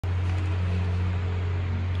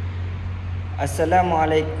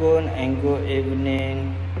Assalamualaikum and good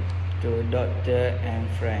evening to Doctor and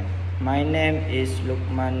friend. My name is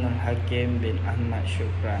Luqman Nur Hakim bin Ahmad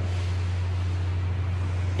Shukran.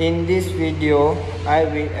 In this video, I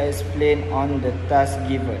will explain on the task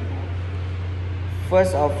given.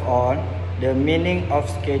 First of all, the meaning of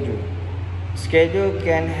schedule. Schedule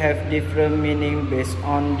can have different meaning based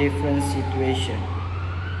on different situations.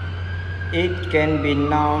 It can be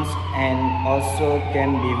nouns and also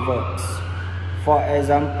can be verbs. For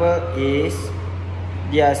example is,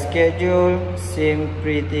 their schedule seems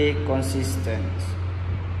pretty consistent.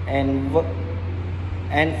 And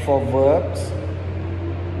for verbs,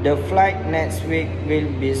 the flight next week will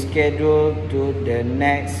be scheduled to the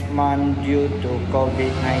next month due to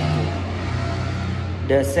COVID-19.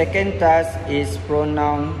 The second task is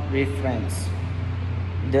pronoun reference.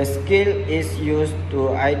 The skill is used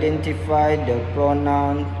to identify the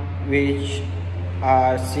pronouns which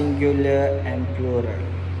are singular and plural.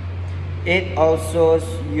 It also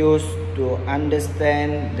used to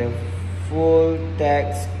understand the full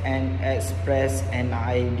text and express an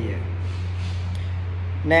idea.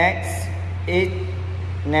 Next is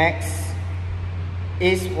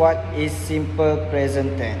what is simple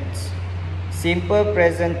present tense. Simple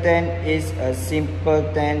present tense is a simple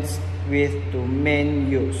tense with two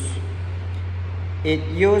main use. It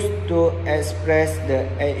used to express the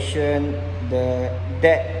action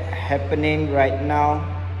that happening right now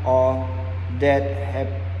or that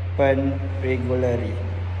happen regularly.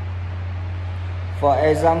 For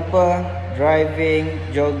example, driving,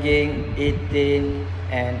 jogging, eating,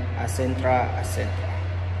 and etc.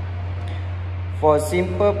 For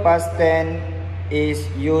simple past tense is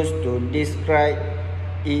used to describe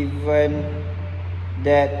event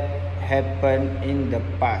that happened in the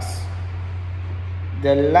past.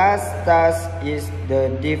 The last task is the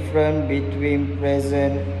difference between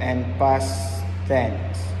present and past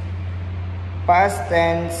tense. Past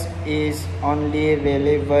tense is only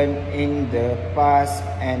relevant in the past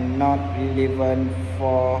and not relevant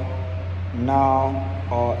for now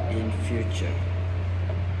or in future.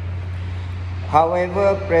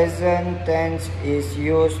 However, present tense is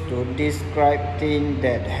used to describe things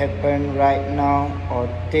that happen right now or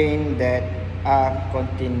things that are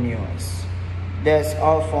continuous. That's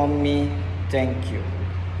all from me. Thank you.